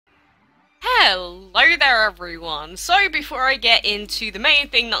Hello there everyone! So before I get into the main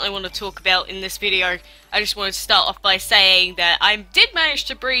thing that I want to talk about in this video, I just wanted to start off by saying that I did manage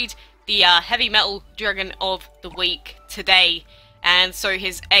to breed the Heavy Metal Dragon of the Week today. And so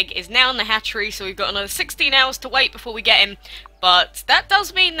his egg is now in the hatchery, so we've got another 16 hours to wait before we get him. But that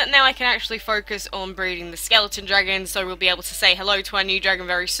does mean that now I can actually focus on breeding the skeleton dragon, so we'll be able to say hello to our new dragon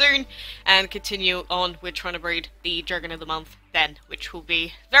very soon, and continue on with trying to breed the dragon of the month then, which will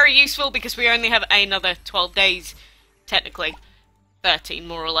be very useful because we only have another 12 days, technically, 13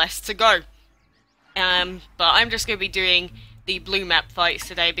 more or less, to go. But I'm just going to be doing the blue map fights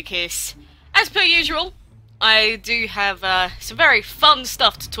today because, as per usual, I do have some very fun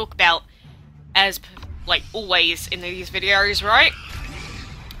stuff to talk about, as like always in these videos, right?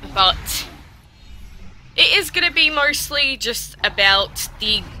 But it is going to be mostly just about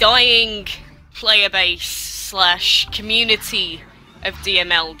the dying player base slash community of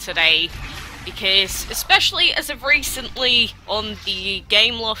DML today, because especially as of recently on the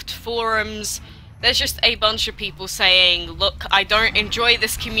Gameloft forums, there's just a bunch of people saying, look, I don't enjoy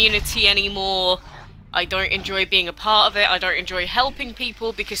this community anymore, I don't enjoy being a part of it, I don't enjoy helping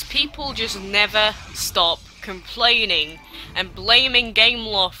people, because people just never stop complaining and blaming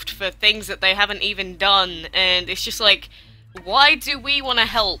Gameloft for things that they haven't even done, and it's just like, why do we want to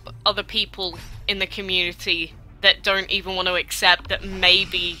help other people in the community that don't even want to accept that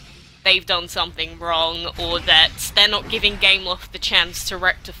maybe they've done something wrong, or that they're not giving Gameloft the chance to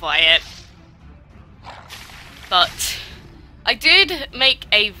rectify it? But I did make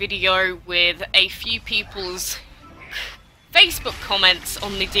a video with a few people's Facebook comments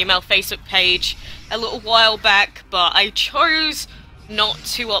on the DML Facebook page a little while back, but I chose not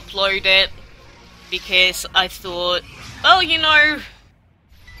to upload it because I thought, well, you know,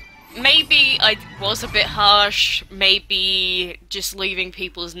 maybe I was a bit harsh, maybe just leaving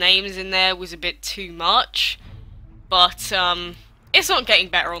people's names in there was a bit too much, but it's not getting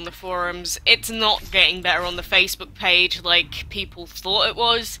better on the forums, it's not getting better on the Facebook page like people thought it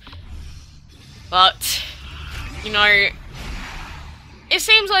was, but, you know, it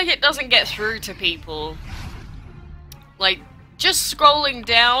seems like it doesn't get through to people. Like, just scrolling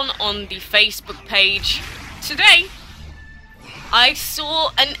down on the Facebook page today, I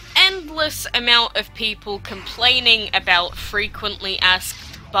saw an endless amount of people complaining about frequently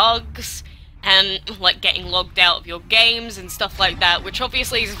asked bugs, and like getting logged out of your games and stuff like that, which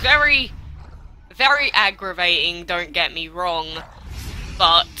obviously is very, very aggravating, don't get me wrong,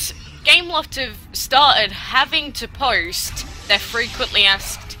 but Gameloft have started having to post their frequently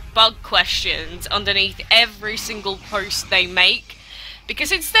asked bug questions underneath every single post they make,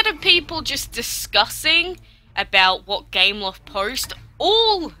 because instead of people just discussing about what Gameloft post,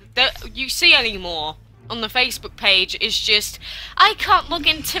 all that you see anymore on the Facebook page is just, I can't log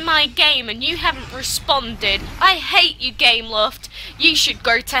into my game and you haven't responded, I hate you Gameloft, you should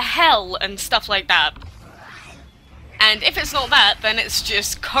go to hell, and stuff like that. And if it's not that, then it's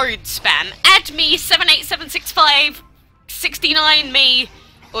just code spam. Add me 7876569 me,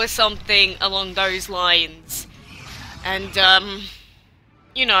 or something along those lines. And,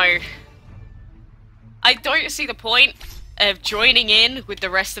 you know, I don't see the point of joining in with the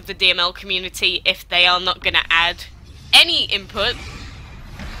rest of the DML community if they are not going to add any input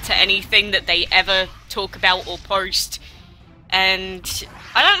to anything that they ever talk about or post. And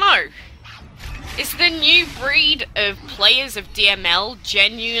I don't know, is the new breed of players of DML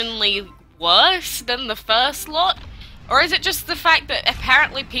genuinely worse than the first lot? Or is it just the fact that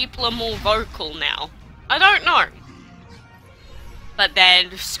apparently people are more vocal now? I don't know. But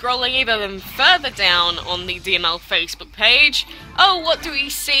then, scrolling even further down on the DML Facebook page, oh, what do we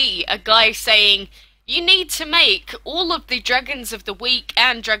see? A guy saying, you need to make all of the Dragons of the Week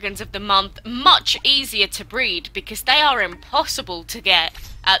and Dragons of the Month much easier to breed, because they are impossible to get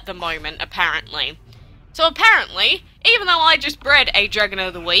at the moment, apparently. So apparently, even though I just bred a Dragon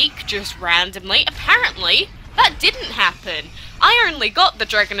of the Week, just randomly, apparently that didn't happen. I only got the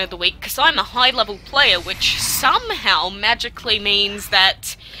Dragon of the Week because I'm a high-level player, which somehow magically means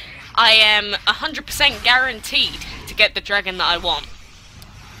that I am 100% guaranteed to get the dragon that I want.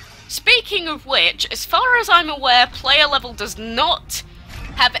 Speaking of which, as far as I'm aware, player level does not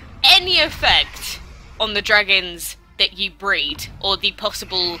have any effect on the dragons that you breed, or the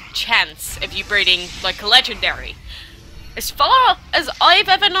possible chance of you breeding like a legendary. As far as I've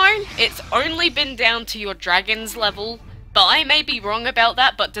ever known, it's only been down to your dragon's level. But I may be wrong about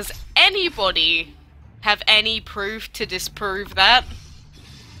that, but does anybody have any proof to disprove that?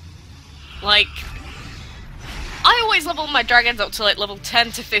 Like, I always level my dragons up to like level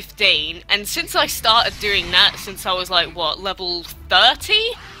 10 to 15, and since I started doing that, since I was like, what, level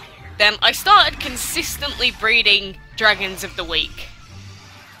 30? then I started consistently breeding Dragons of the Week.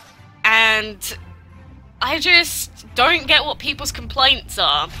 And I just don't get what people's complaints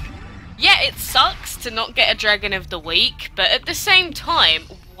are. Yeah, it sucks to not get a Dragon of the Week, but at the same time,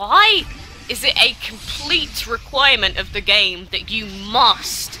 why is it a complete requirement of the game that you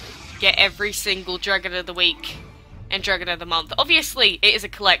must get every single Dragon of the Week and Dragon of the Month? Obviously, it is a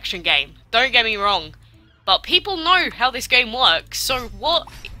collection game, don't get me wrong, but people know how this game works, so what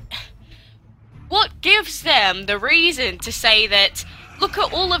gives them the reason to say that, look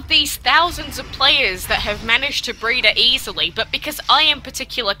at all of these thousands of players that have managed to breed it easily, but because I in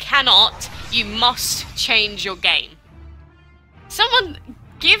particular cannot, you must change your game? Someone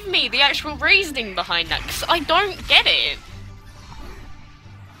give me the actual reasoning behind that, because I don't get it.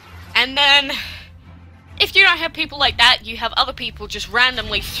 And then, if you don't have people like that, you have other people just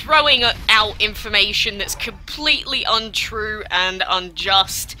randomly throwing out information that's completely untrue and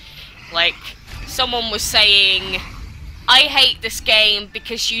unjust. Like, someone was saying, I hate this game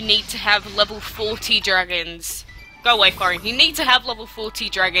because you need to have level 40 dragons. Go away, foreign. You need to have level 40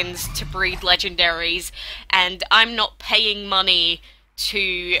 dragons to breed legendaries, and I'm not paying money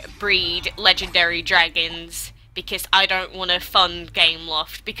to breed legendary dragons because I don't want to fund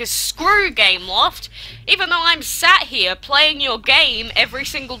Gameloft. Because screw Gameloft! Even though I'm sat here playing your game every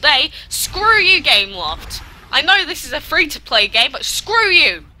single day, screw you, Gameloft! I know this is a free-to-play game, but screw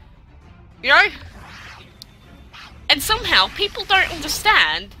you! You know? And somehow, people don't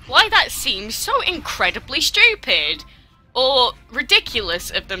understand why that seems so incredibly stupid or ridiculous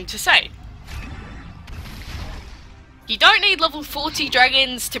of them to say. You don't need level 40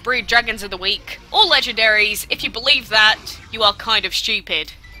 dragons to breed Dragons of the Week, or legendaries. If you believe that, you are kind of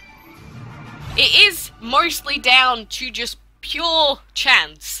stupid. It is mostly down to just pure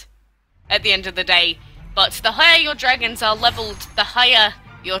chance at the end of the day, but the higher your dragons are leveled, the higher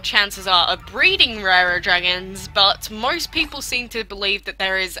your chances are of breeding rarer dragons, but most people seem to believe that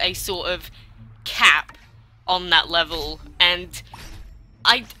there is a sort of cap on that level, and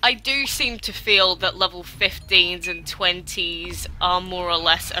I do seem to feel that level 15s and 20s are more or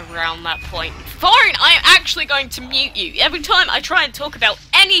less around that point. Fine, I am actually going to mute you. Every time I try and talk about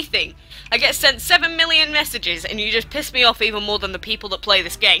anything, I get sent 7 million messages, and you just piss me off even more than the people that play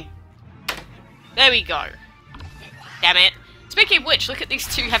this game. There we go. Damn it. Speaking of which, look at these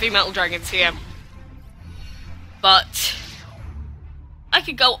two heavy metal dragons here. But I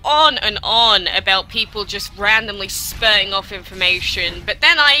could go on and on about people just randomly spurting off information, but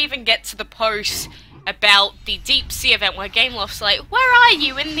then I even get to the post about the Deep Sea event where Gameloft's like, where are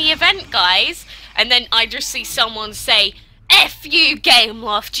you in the event, guys? And then I just see someone say, F you,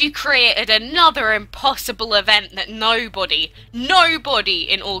 Gameloft, you created another impossible event that nobody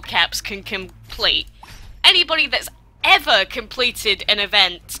in all caps can complete. Anybody that's ever completed an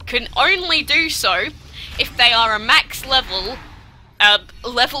event can only do so if they are a max level,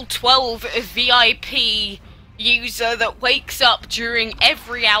 level 12 VIP user that wakes up during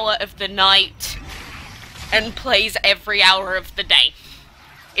every hour of the night and plays every hour of the day.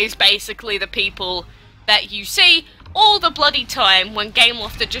 Is basically the people that you see all the bloody time when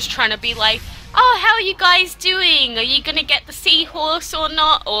Gameloft are just trying to be like, oh, how are you guys doing? Are you gonna get the seahorse or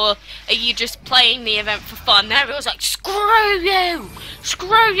not? Or are you just playing the event for fun? And everyone's like, screw you!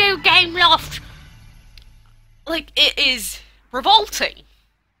 Screw you, Gameloft! Like, it is revolting.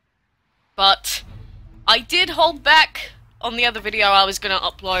 But I did hold back on the other video I was gonna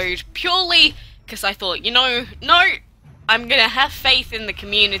upload purely because I thought, you know, no, I'm gonna have faith in the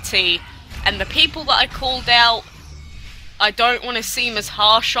community, and the people that I called out, I don't want to seem as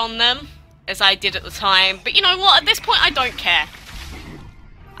harsh on them as I did at the time, but you know what, at this point I don't care.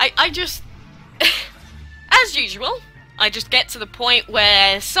 I just, as usual, I just get to the point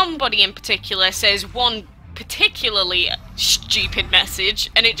where somebody in particular says one particularly stupid message,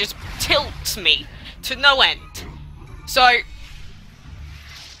 and it just tilts me to no end. So,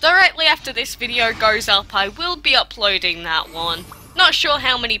 directly after this video goes up, I will be uploading that one. Not sure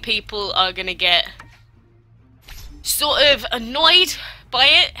how many people are gonna get sort of annoyed by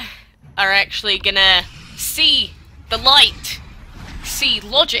it, are actually gonna see the light, see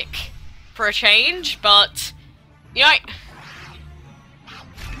logic for a change, but, you know,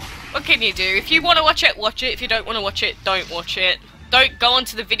 what can you do? If you want to watch it, watch it. If you don't want to watch it, don't watch it. Don't go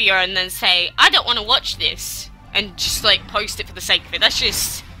onto the video and then say, I don't want to watch this, and just, like, post it for the sake of it. That's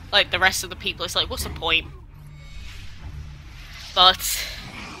just, like, the rest of the people. It's like, what's the point? But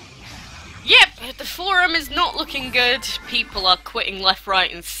yep, the forum is not looking good. People are quitting left,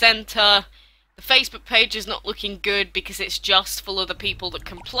 right, and centre. The Facebook page is not looking good because it's just full of the people that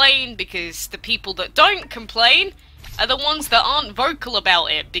complain, because the people that don't complain are the ones that aren't vocal about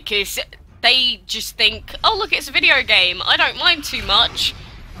it, because they just think, oh look, it's a video game, I don't mind too much.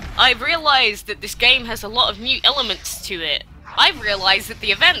 I've realised that this game has a lot of new elements to it. I've realised that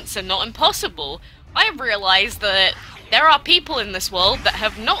the events are not impossible. I've realised that there are people in this world that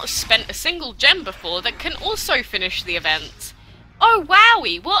have not spent a single gem before that can also finish the events. Oh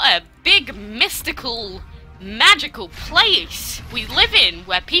wowie, what a big, mystical, magical place we live in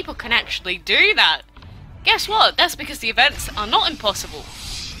where people can actually do that. Guess what? That's because the events are not impossible.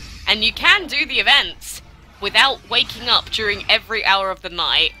 And you can do the events without waking up during every hour of the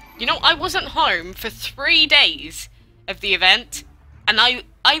night. You know, I wasn't home for 3 days of the event, and I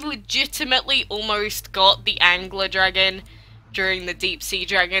legitimately almost got the Angler Dragon during the Deep Sea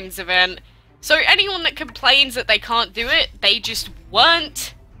Dragons event. So anyone that complains that they can't do it, they just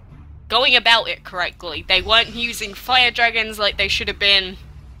weren't going about it correctly. They weren't using fire dragons like they should have been.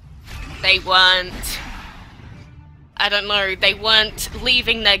 They weren't, I don't know, they weren't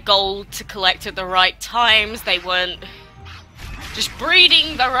leaving their gold to collect at the right times. They weren't just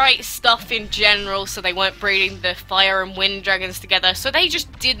breeding the right stuff in general, so they weren't breeding the fire and wind dragons together, so they just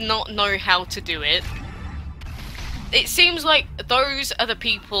did not know how to do it. It seems like those are the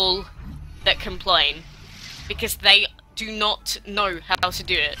people that complain, because they do not know how to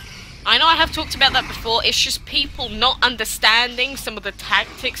do it. I know I have talked about that before, it's just people not understanding some of the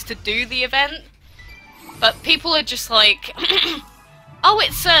tactics to do the event, but people are just like, oh,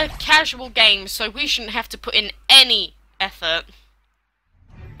 it's a casual game, so we shouldn't have to put in any effort.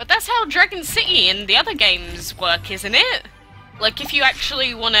 But that's how Dragon City and the other games work, isn't it? Like, if you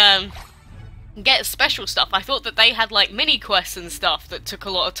actually want to get special stuff, I thought that they had, like, mini-quests and stuff that took a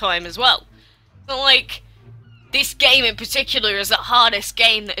lot of time as well. So, like, this game in particular is the hardest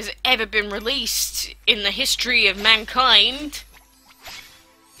game that has ever been released in the history of mankind.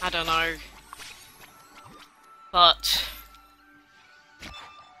 I don't know. But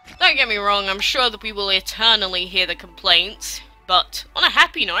don't get me wrong, I'm sure that we will eternally hear the complaints. But on a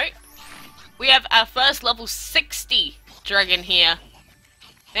happy note, we have our first level 60 dragon here.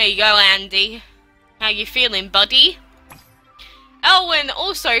 There you go, Andy. How you feeling, buddy? Oh, and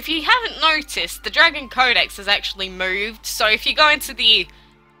also, if you haven't noticed, the Dragon Codex has actually moved. So if you go into the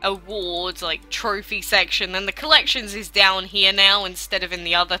awards, like, trophy section, then the collections is down here now instead of in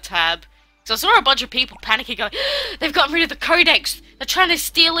the other tab. So I saw a bunch of people panicking, going, they've gotten rid of the Codex! They're trying to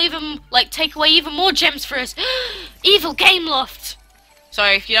steal even, like, take away even more gems for us! Evil Gameloft! So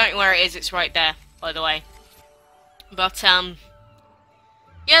if you don't know where it is, it's right there, by the way. But,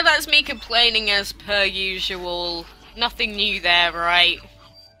 yeah, that's me complaining as per usual. Nothing new there, right?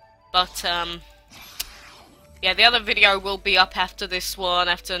 But, yeah, the other video will be up after this one,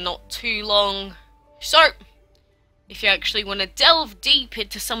 after not too long. So, if you actually want to delve deep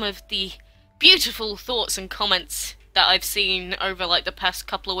into some of the beautiful thoughts and comments that I've seen over like the past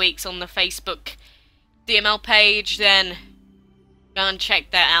couple of weeks on the Facebook DML page, then go and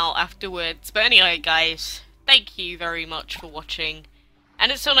check that out afterwards. But anyway, guys, thank you very much for watching,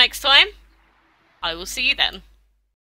 and until next time, I will see you then.